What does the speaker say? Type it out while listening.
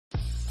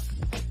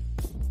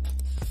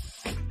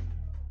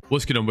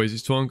What's good on, boys?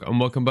 It's Twonk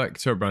and welcome back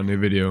to a brand new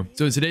video.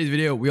 So in today's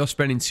video, we are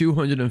spending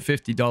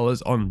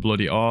 $250 on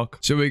Bloody Ark.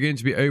 So we're going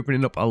to be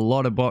opening up a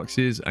lot of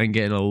boxes and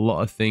getting a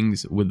lot of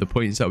things with the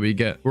points that we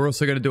get. We're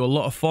also going to do a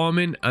lot of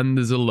farming and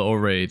there's a little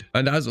raid.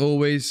 And as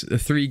always, the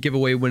 3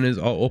 giveaway winners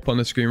are up on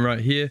the screen right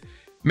here.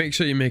 Make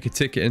sure you make a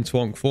ticket in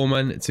Twonk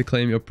Foreman to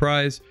claim your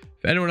prize.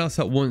 For anyone else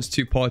that wants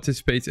to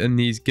participate in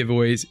these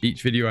giveaways,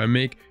 each video I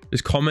make,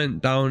 just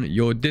comment down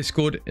your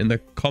Discord in the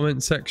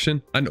comment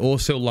section and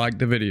also like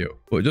the video.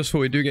 But just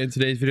before we do get into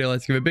today's video,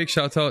 let's give a big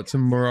shout out to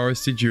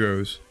Miraris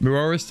Duros.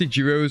 Miraris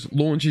Duros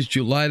launches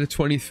July the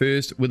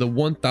 21st with a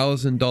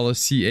 $1,000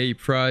 CA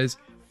prize,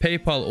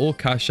 PayPal or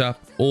Cash App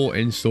or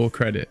in-store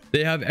credit.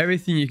 They have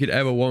everything you could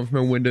ever want from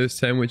a Windows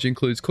 10, which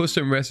includes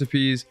custom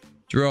recipes,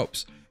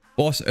 drops.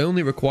 Boss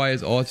only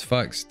requires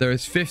artifacts. There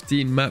is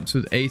 15 maps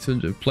with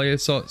 800 player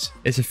slots.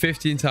 It's a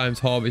 15 times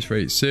harvest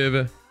rate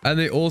server. And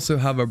they also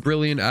have a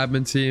brilliant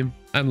admin team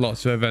and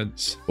lots of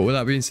events. But with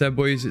that being said,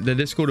 boys, the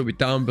Discord will be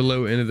down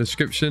below in the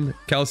description.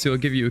 Kelsey will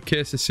give you a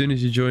kiss as soon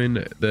as you join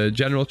the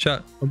general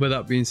chat. And with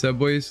that being said,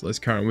 boys, let's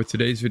carry on with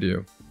today's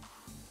video.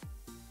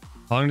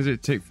 How long does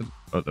it take for...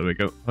 Oh, there we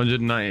go.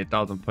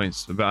 198,000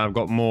 points. But I've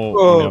got more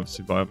money,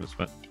 obviously, but I haven't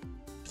spent.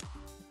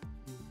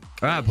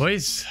 Alright,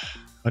 boys.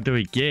 What do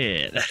we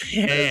get?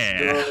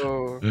 Yeah.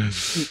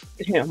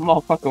 Yeah,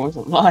 motherfucker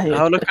wasn't lying.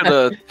 Have a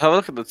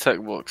look at the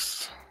tech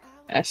box.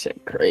 That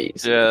shit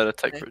crazy. Yeah, the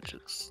tech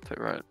bridges. Tech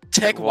right.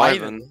 Tech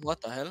Wyvern.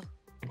 What the hell?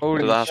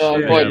 Holy Void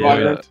shit.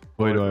 Wyvern.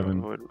 Void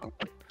Wyvern.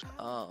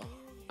 Oh.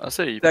 I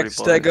say you Tech pretty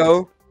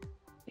Stego.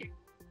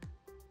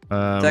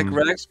 Tech Tech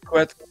Rex.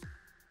 Quet.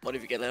 What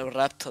if you get a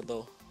raptor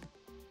though?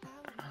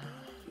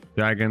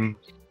 Dragon.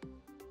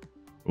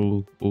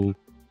 Ooh.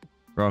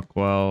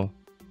 Rockwell.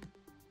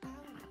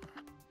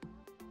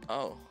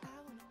 Oh.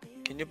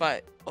 Can you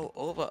buy? Oh,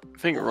 over. I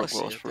think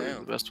overseer, Rockwell's probably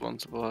damn. the best one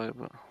to buy,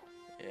 but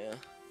Yeah.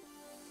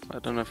 I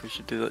don't know if we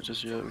should do that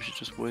just yet. We should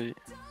just wait.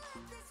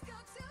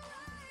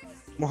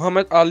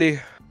 Muhammad Ali.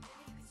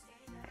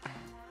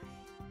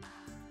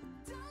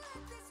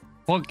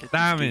 Fuck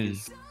damage.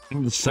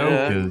 The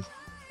soakers.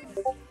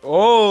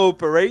 Oh,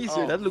 Parazer.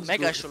 Oh, That looks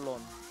Mega good.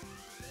 Echelon.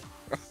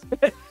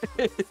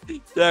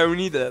 Yeah, we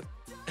need that.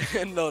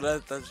 No,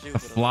 that's you. A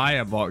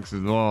flyer box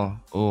as well.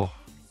 Oh.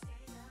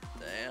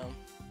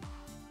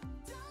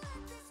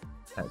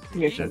 Damn.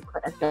 You should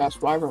crack ass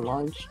Wyvern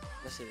launch.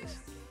 Yes, it is.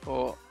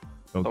 Oh,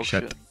 Oh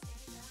shit.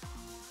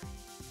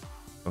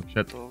 Oh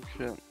shit. dog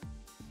shit.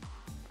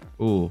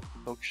 Ooh.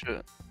 Dog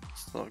shit.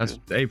 It's not That's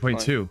good.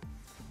 8.2.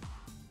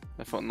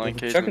 I thought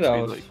 9K is Check it meant to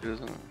out. be like good,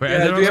 isn't it? Wait, Yeah,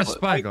 is do there you a have spy,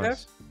 spike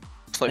guys?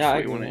 It's like Yeah,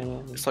 I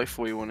 41. can, It's like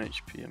 41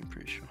 HP. I'm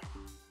pretty sure.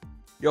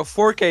 Your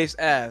 4K's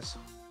ass.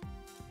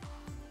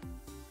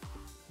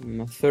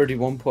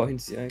 31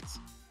 points, yikes.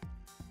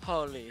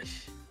 Holy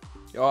sh.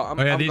 Yo, I'm,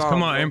 Oh yeah, I'm these gone,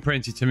 come out bro.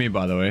 imprinted to me,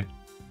 by the way.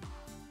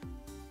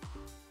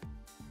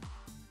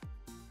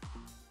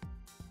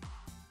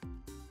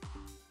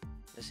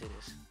 Yes, it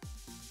is.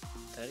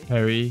 30?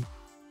 Harry.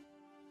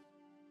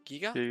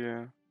 Giga?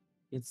 Yeah.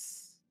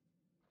 It's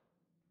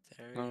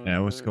 30. No, Yeah,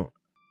 what's going?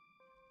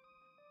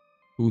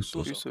 Uso.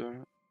 Tuso. Tuso.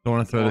 Don't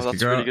want to throw Oh, this that's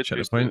kicker really out. good Check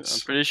the Tuso. I'm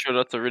points. pretty sure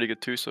that's a really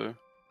good Tuso.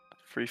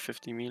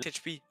 350 meters.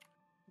 HP.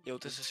 Yo,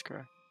 this is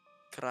Correct.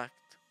 cracked.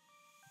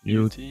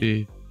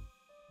 UT.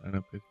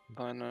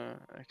 I know.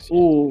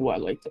 ooh, I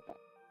like that.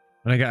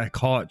 And I got a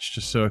couch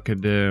just so I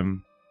could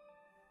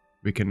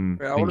we can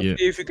Yeah, I want thingy to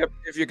it. see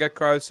if you get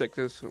crowd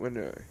sickness when.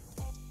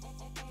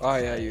 Oh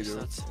yeah, you Yes, do.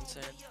 That's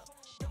insane.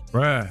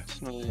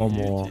 Bruh. One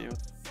more.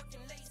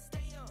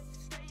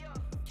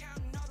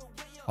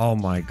 Oh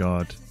my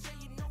god.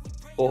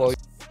 Oh,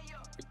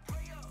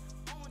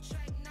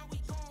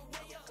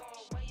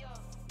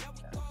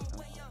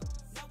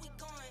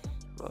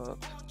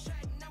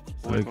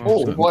 Like,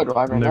 oh, so- Void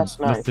Wyvern, no- that's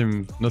nice.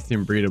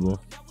 nothing breedable.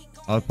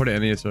 I'll put it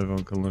in here so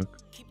everyone can look.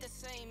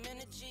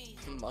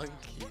 Monkey.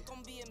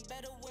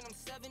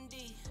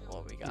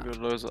 What we got? Got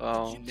loads of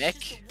owls. Neck?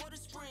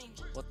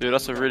 What Dude,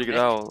 that's a we got? really good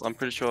Neck? owl. I'm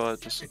pretty sure I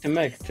just. Check the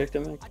mech, check the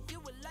mech.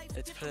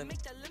 It's print.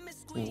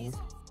 39.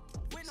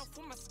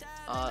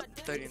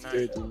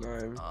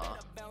 39.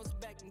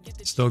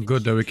 Still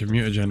good though, we can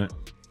mutagen it.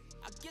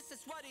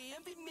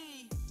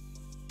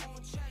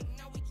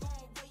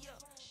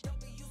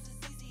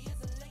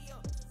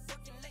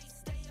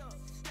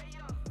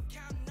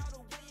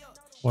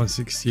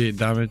 $168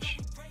 damage.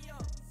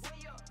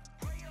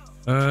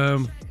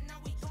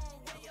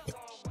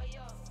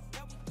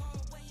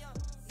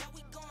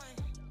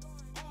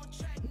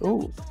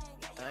 Ooh,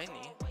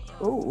 Tiny.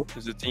 ooh.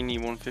 Is it Dini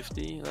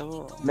 150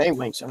 level? May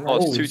wings are Oh,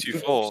 nice. it's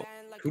 224.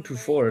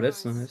 224,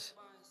 that's nice.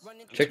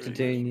 Check the really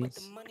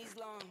dailies.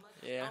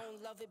 Yeah.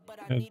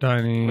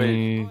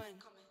 Tiny.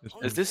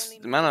 Is this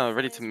mana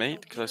ready to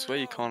mate? Because I swear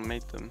you can't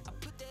mate them.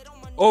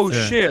 Oh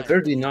Yeah. shit!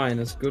 39,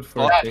 that's good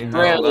for Oh, a yeah. game. No,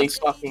 Really that's-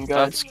 fucking good.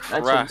 that's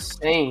That's crack.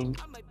 insane.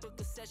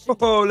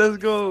 Oh, let's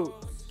go.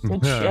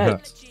 Good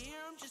shit.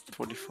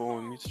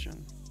 44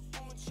 mutagen.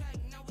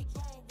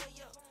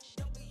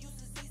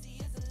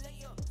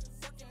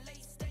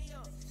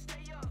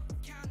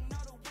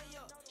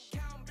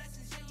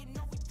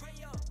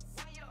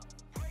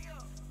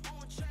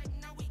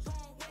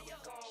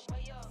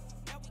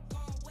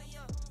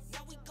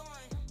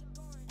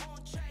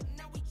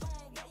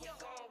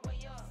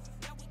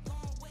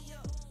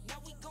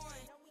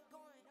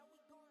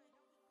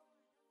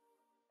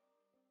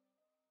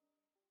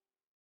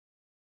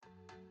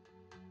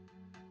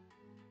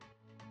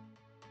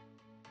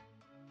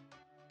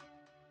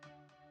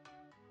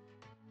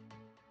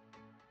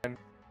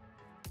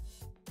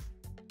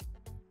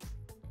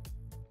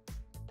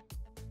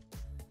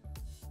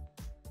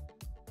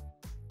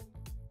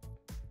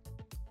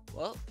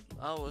 Well,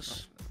 I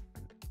was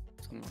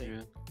Something something.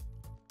 good.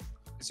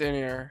 It's in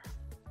here.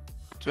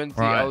 20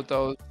 Right.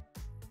 autos.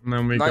 And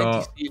then we 90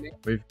 got, stealing.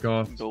 we've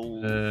got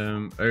Gold.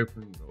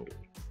 open goal.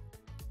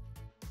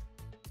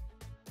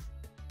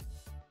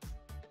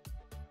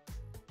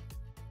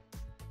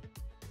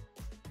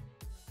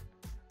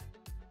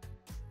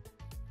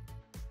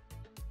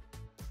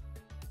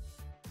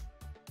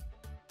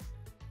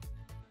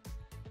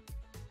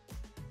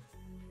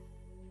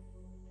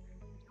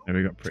 Yeah,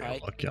 we got pretty Try.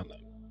 lucky on that.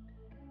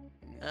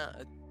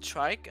 A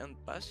trike and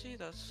Bassi,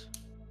 that's...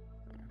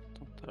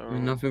 Not I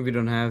mean, nothing we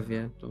don't have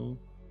yet, though.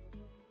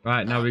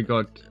 Right, now we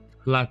got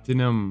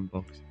platinum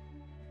box.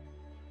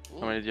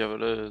 How many do you have of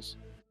those?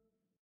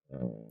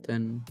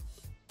 10.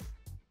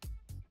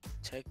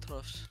 Tech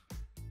troughs.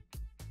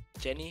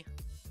 Jenny.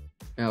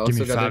 Yeah, I Give also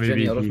me got a Fabi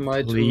Jenny out of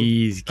my BP, two.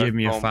 please. Give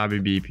me a Don't- Fabi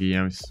BP,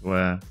 I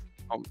swear.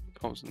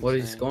 Constant What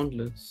is saying.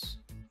 gauntlets?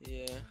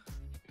 Yeah.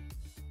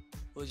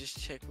 We'll just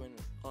check when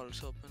all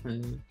is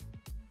open.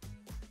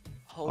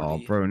 Holy. Oh,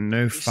 bro,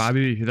 no this-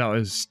 Fabi BP. That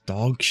was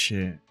dog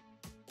shit.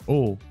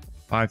 Oh,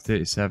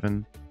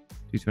 537,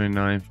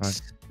 229,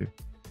 562.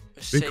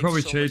 We saved could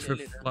probably so trade much for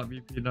earlier. flat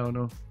BP now,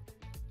 no.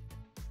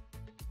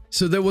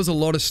 So there was a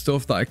lot of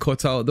stuff that I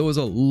cut out. There was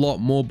a lot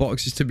more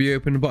boxes to be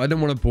opened, but I didn't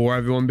want to bore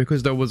everyone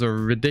because there was a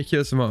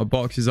ridiculous amount of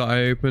boxes that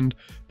I opened.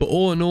 But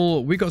all in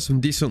all, we got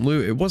some decent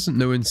loot. It wasn't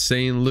no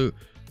insane loot.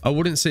 I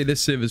wouldn't say this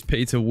server's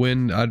pay to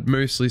win. I'd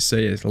mostly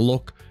say it's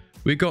luck.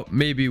 We got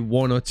maybe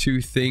one or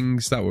two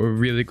things that were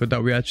really good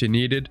that we actually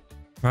needed.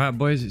 All right,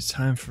 boys, it's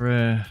time for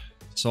a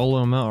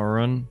solo metal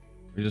run.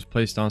 We just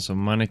placed down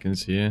some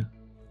mannequins here.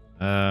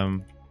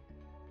 Some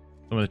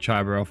of the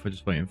tribe are off. We're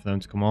just waiting for them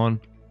to come on.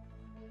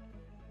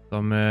 So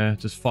I'm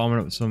just farming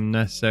up some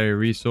necessary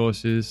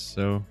resources,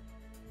 so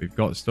we've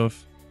got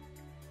stuff.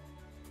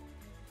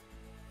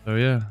 So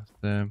yeah,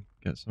 let's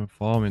get some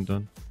farming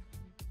done.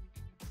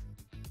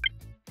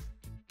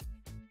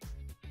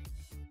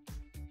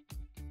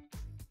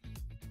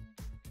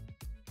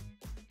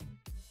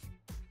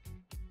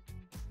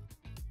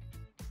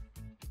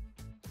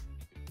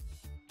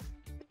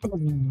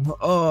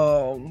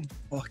 Oh,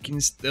 fucking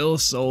still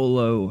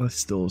solo.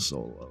 Still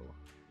solo.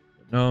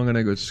 Now I'm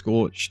gonna go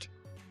scorched.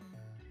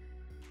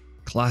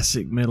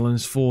 Classic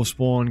Midlands 4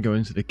 spawn, go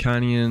into the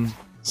canyon,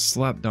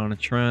 slap down a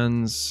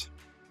trans.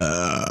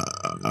 And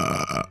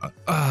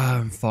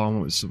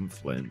farm with some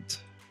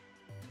flint.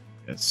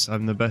 Yes,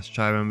 I'm the best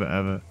tribe member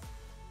ever.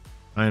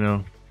 I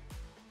know.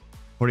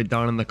 Put it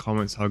down in the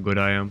comments how good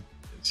I am.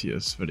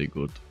 Yes, very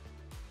good.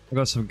 I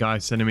got some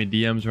guys sending me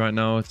DMs right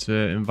now to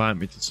invite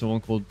me to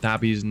someone called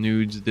Dabby's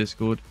Nudes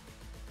Discord.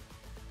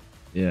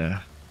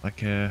 Yeah,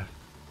 like don't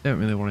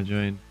really want to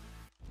join.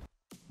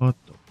 What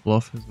the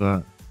fluff is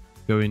that?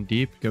 Going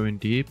deep, going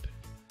deep.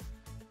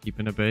 Deep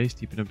in a base,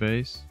 deep in a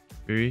base.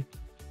 Very.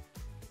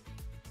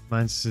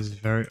 Mantis is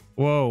very...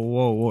 Whoa,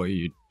 whoa, what are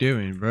you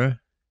doing, bro?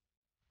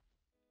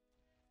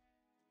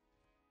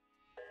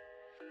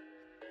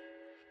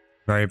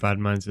 Very bad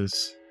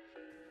Mantis.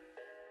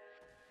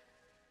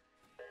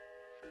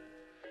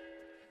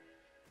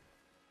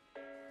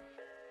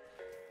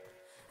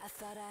 I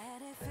thought I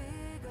had it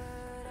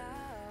figured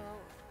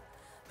out.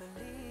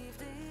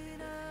 Believed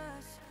in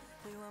us.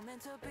 We were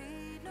meant to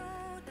be,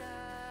 no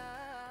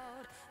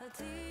doubt. A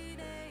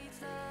teenage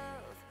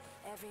love.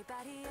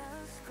 Everybody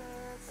else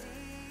could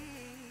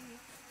see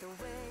the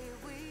way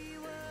we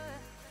were.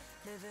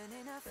 Living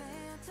in a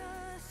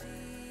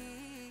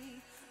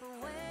fantasy.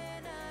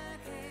 When I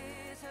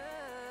kiss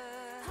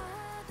her, I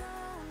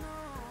don't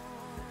know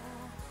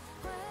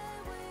where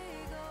we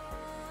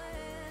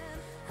going.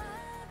 I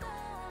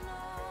don't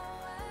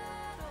know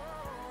at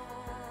all.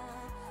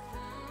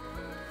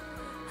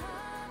 I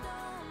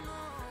don't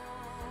know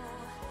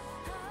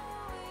how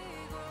we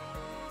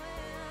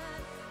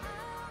growing.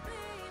 I'll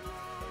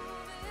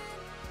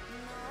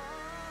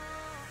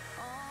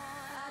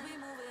be moving on. I'll be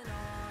moving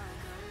on.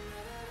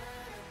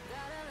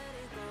 Gotta let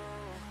it go.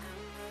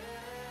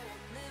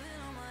 Living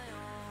on my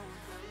own,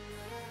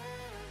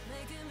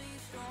 making me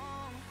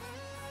strong.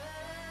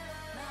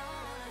 Now I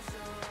wanna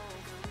show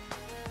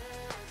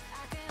I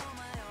can hold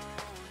my own.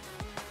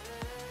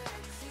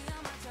 See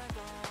how much I've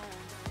grown.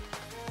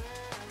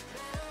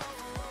 Better off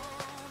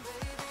alone,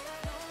 baby. I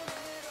don't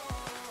live it all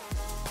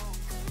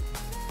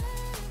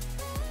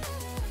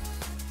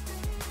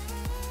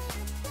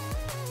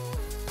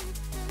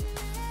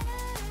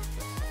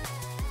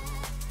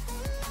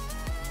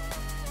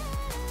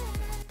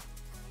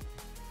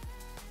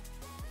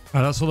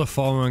Alright, that's all the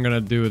farming I'm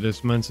gonna do with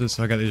this Mantis.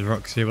 I got these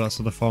rocks here, but that's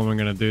all the farming I'm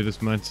gonna do.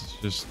 This Mantis is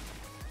just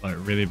like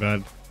really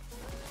bad.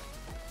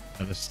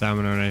 The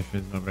stamina and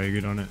anything is not very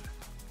good on it.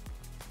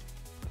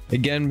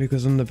 Again,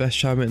 because I'm the best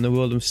champion in the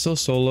world, I'm still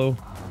solo.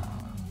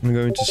 I'm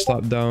going to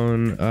slap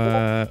down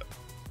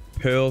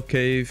Pearl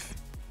Cave,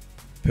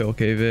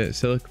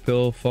 Silica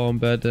Pill, Farm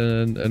Bed,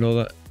 and all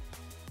that.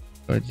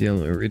 Let me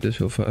read this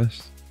real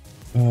fast.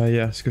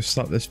 Yeah, let's go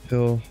slap this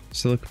pill,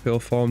 Silica Pill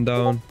farm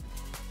down.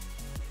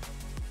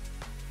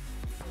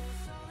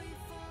 sorry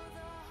for the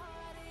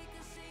heartache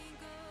and saying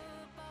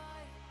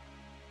goodbye.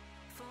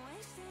 For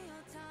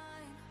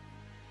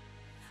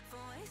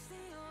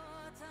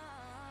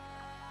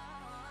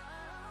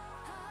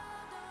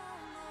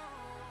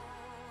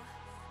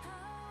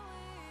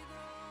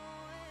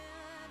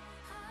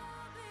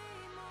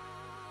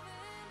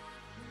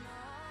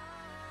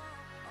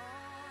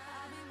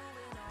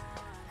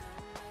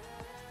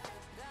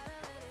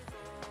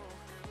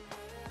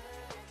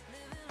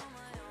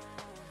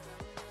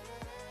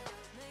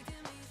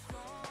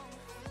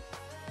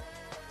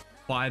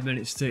 5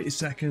 minutes, 30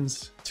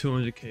 seconds,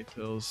 200k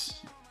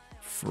pills.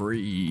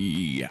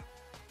 Free.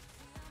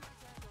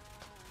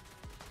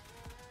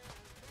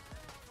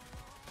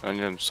 I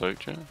need them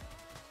soaked, yeah.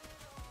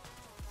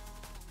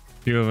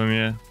 Few of them,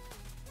 yeah.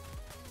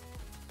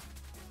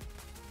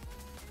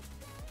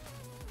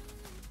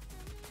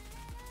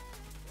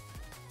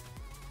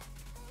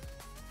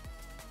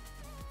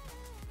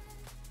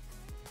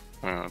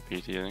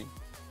 PT, I think.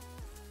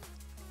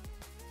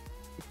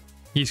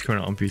 He's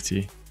coming out on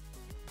PT.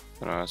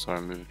 I saw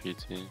him move a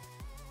PT.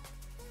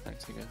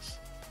 Thanks, I guess.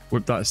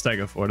 Whip that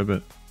stagger forward a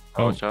bit.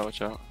 Oh, watch out,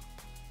 watch out.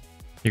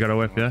 You got a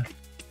whip, yeah?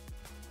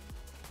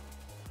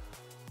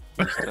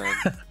 He's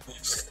dead.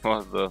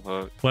 What the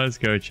fuck? Let's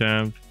go,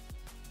 champ.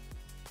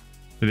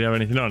 Did he have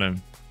anything on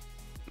him?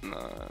 No,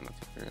 nothing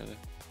really.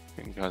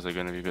 I think guys are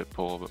going to be a bit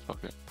poor, but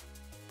fuck it.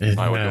 Yeah.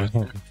 I would go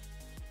with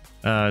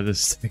it.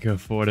 Just go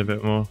forward a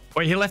bit more.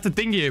 Wait, he left the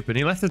dinghy open.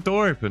 He left the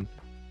door open.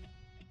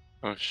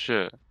 Oh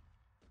shit.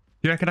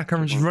 You reckon I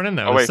can just run in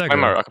there? Oh with wait, a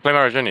Stego? I can play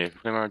Maragini.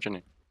 Play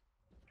Maragini.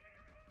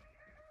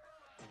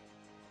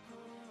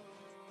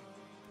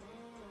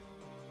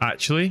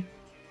 Actually?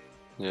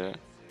 Yeah.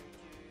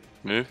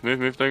 Move, don't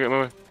get in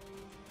my way.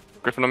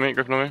 Griffin on me,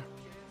 Griffin on me.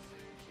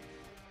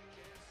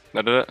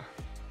 I did it.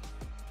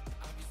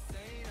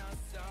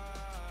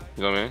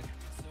 He's on me.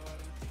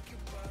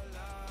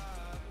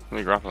 Let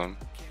me grapple him.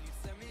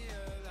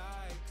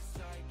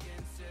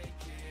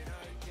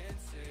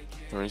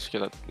 We need to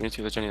get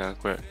the Jenny down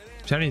quick.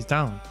 Jenny's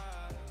down.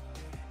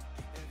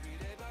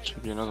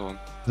 Should be another one.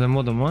 Is there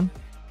more than one?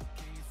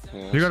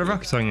 Yeah, You got a so-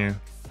 rocket on you?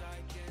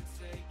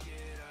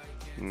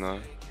 No.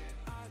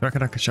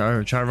 Reckon I could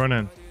try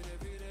running.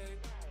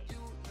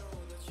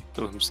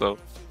 Kill himself.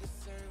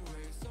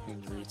 He's a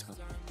retard.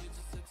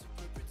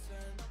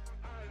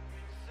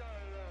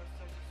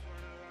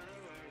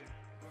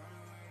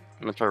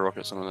 I'm gonna try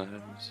rockets on their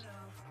heads.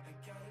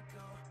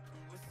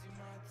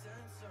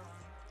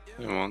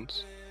 Hit him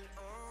once.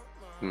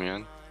 Hit me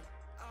in.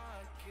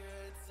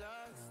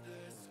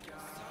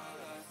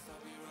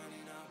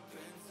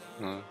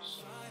 Nice.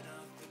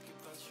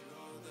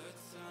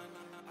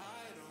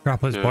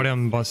 Grapple his Yeah. body,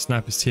 I'm about to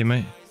snipe his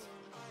teammate.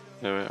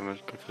 Yeah, wait, I'm gonna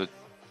go for the...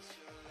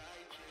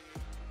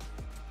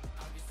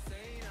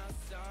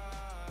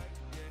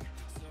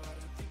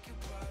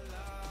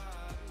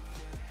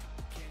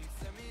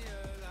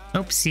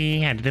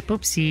 Oopsie, I did a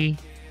poopsie.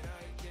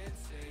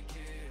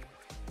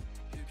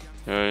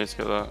 Yeah, let's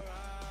get that.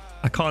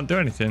 I can't do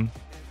anything.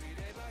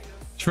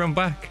 Just run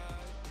back.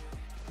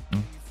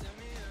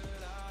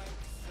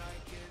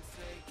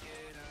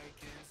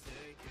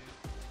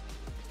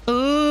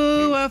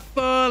 Ooh, I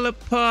fall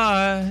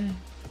apart.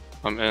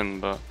 I'm in,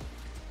 but...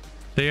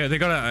 They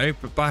got an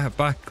open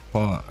back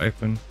part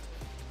open.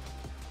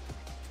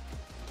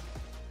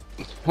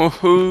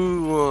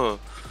 Woohoo!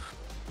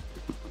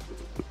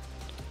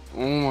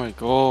 Oh my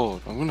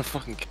god, I'm gonna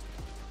fucking...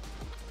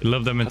 You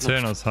love them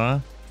internals, huh?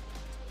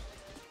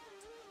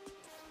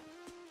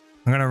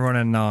 I'm gonna run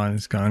in now and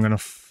it's gonna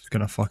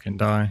fucking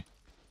die.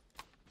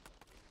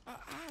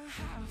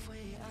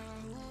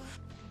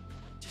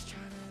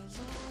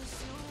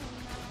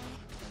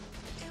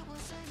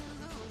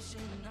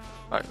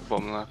 Right,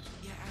 bottom left.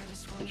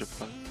 Change your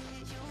play.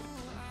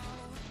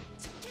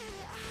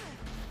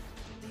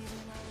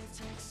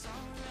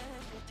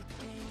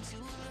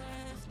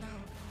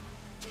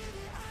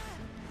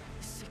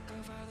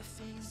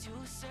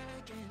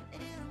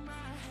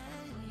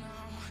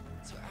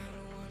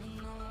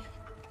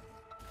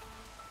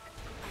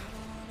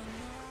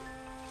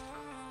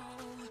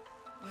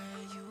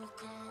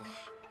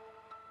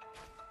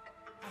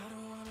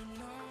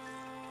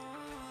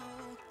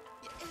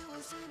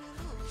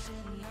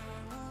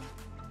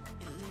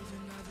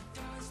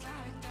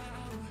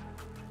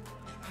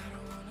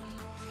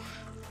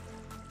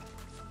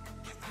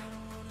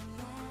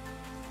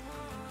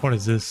 What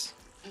is this?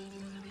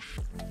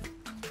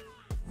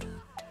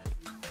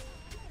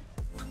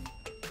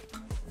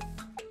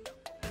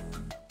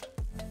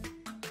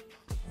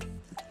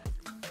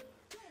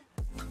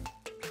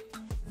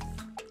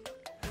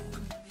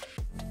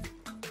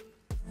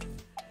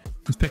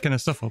 He's picking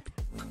his stuff up.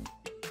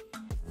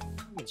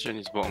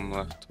 Jenny's bottom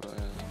left, but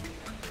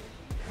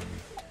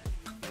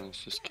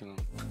let's just kill him.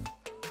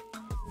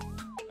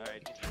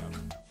 Alright,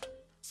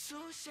 Two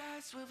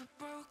shots with a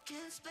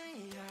broken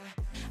spleen,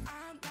 yeah.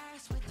 I'm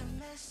blessed with the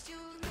mess you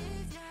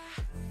leave,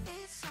 yeah.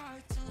 It's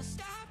hard to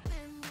stop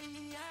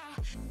me,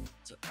 yeah.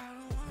 So I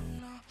don't wanna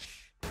know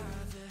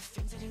the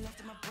things that you left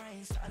in my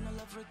brain. Starting all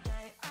over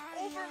again.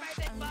 Over my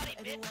dead body,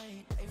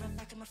 bitch. Even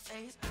back in my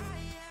face.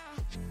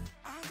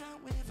 I'm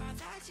done with all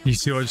that. You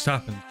see what just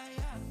happened?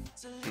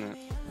 Yeah.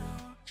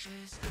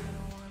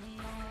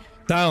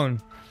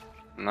 Down.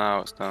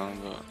 Now it's down,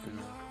 but...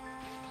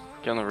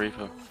 Get on the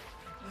Reaper.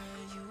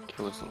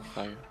 Kill this little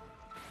faggot.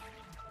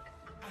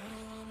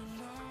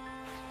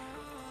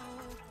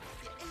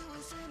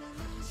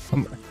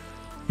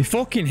 You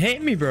fucking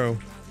hit me, bro.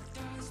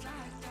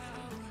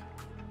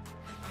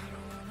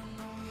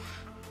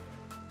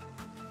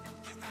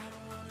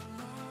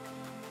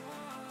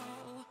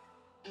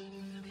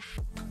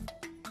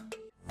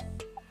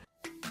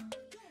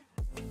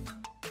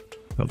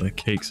 Got their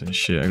cakes and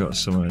shit. I got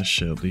some of that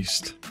shit at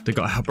least. They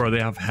got, bro, they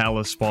have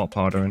hella spot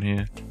powder in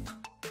here.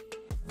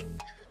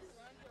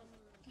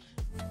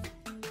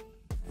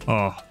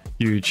 Oh,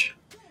 huge.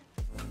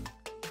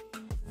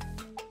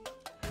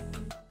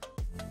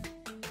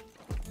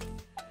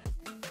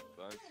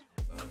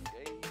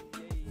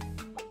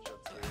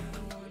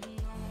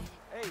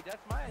 Hey, that's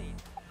mine.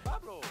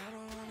 Pablo.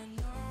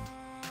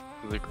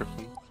 The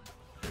Griffin.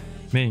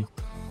 Me.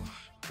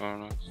 Oh,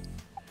 nice.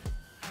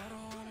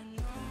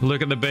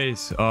 Look at the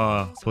base.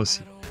 Oh,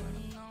 pussy.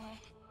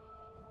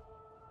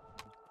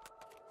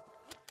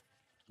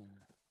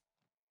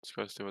 This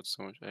guy's doing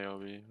so much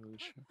ARB. Holy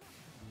shit.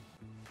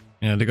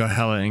 Yeah, they got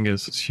hella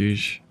ingots. It's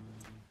huge.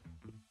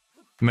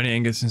 Many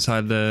ingots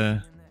inside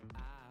the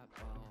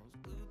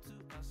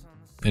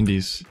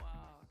indies.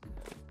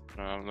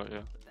 No, I'm not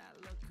yet.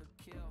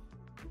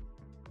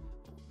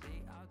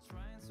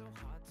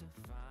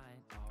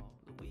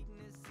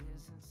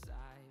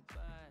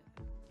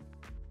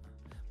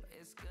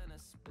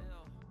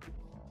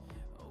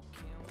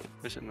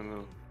 Fish in the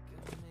middle.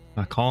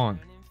 I can't.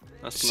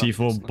 That's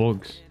C4 not-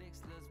 bugs.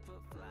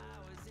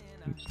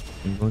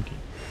 Buggy.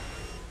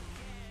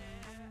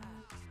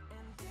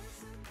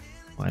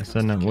 Why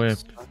send that whip?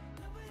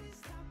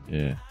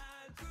 Yeah.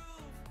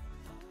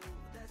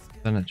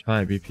 Send that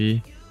try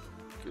BP.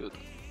 Good.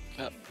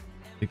 Yeah.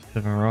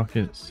 6-7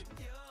 rockets.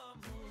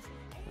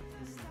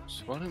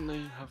 So why don't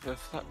they have their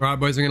flat? Right,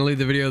 boys, I'm going to leave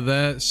the video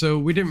there. So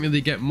we didn't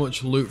really get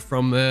much loot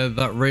from there.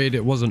 That raid,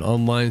 it wasn't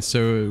online,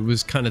 so it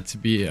was kind of to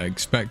be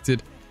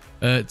expected.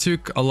 It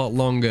took a lot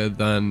longer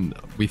than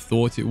we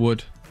thought it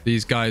would.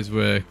 These guys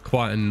were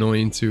quite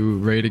annoying to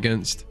raid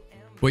against.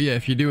 But yeah,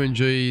 if you do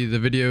enjoy the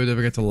video, don't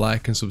forget to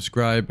like and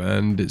subscribe,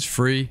 and it's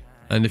free.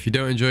 And if you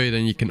don't enjoy it,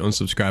 then you can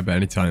unsubscribe at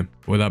any time.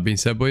 With that being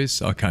said,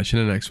 boys, I'll catch you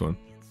in the next one.